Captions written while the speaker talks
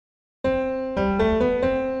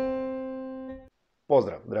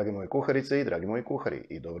Pozdrav, drage moje kuharice i dragi moji kuhari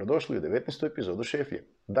i dobrodošli u 19. epizodu Šeflje.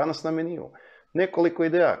 Danas na meniju nekoliko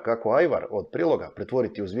ideja kako Ajvar od priloga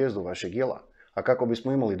pretvoriti u zvijezdu vašeg jela, a kako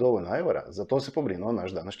bismo imali dovoljno Ajvara, za to se pobrinuo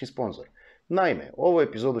naš današnji sponzor. Naime, ovu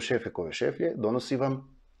epizodu Chefekove Cheflye donosi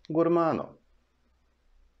vam Gurmano.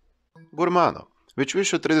 Gurmano. Već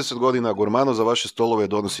više od 30 godina Gurmano za vaše stolove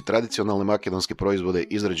donosi tradicionalne makedonske proizvode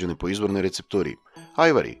izrađene po izvornoj recepturi.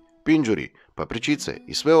 Ajvari, pinđuri, papričice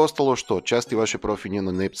i sve ostalo što časti vaše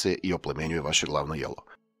profinjene nepce i oplemenjuje vaše glavno jelo.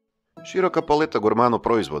 Široka paleta Gurmano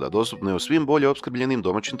proizvoda dostupna je u svim bolje opskrbljenim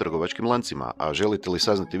domaćim trgovačkim lancima, a želite li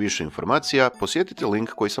saznati više informacija, posjetite link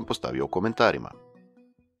koji sam postavio u komentarima.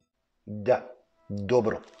 Da,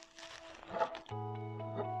 dobro.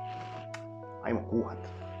 Ajmo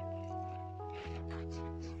kuhat.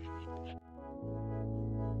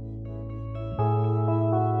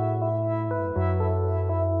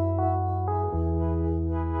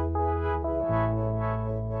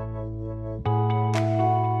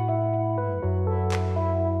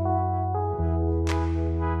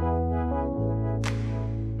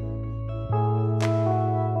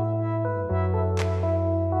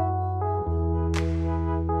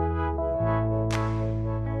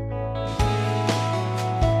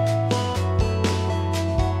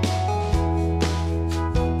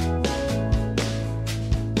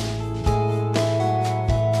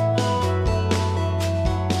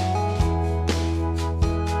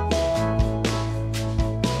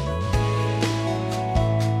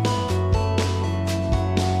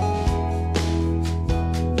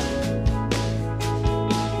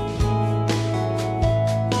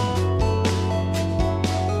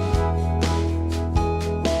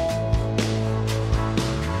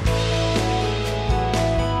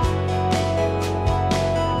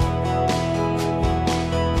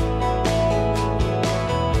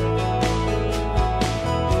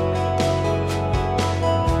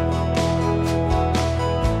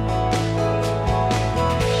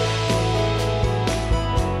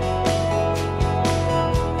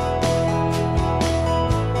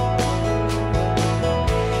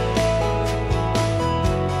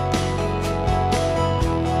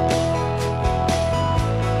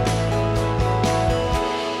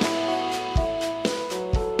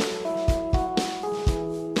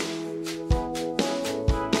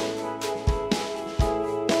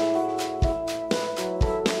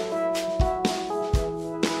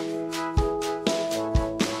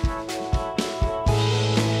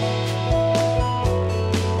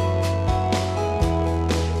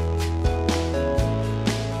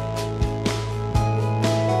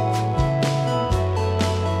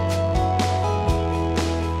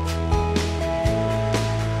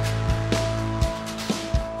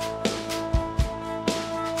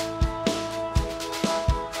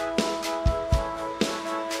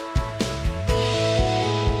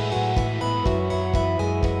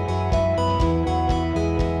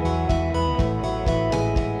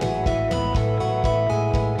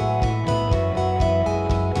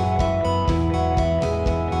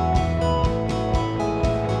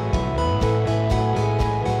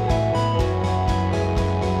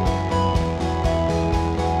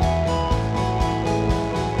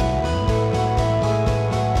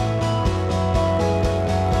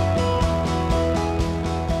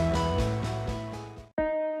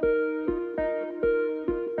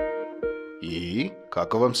 I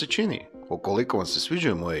kako vam se čini? Ukoliko vam se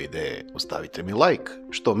sviđaju moje ideje, ostavite mi like.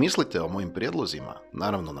 Što mislite o mojim prijedlozima?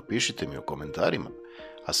 Naravno, napišite mi u komentarima.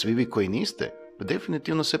 A svi vi koji niste,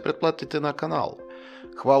 definitivno se pretplatite na kanal.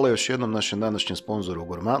 Hvala još jednom našem današnjem sponzoru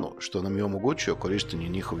Gurmanu, što nam je omogućio korištenje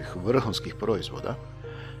njihovih vrhunskih proizvoda.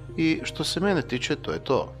 I što se mene tiče, to je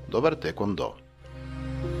to. Dobar tek vam do.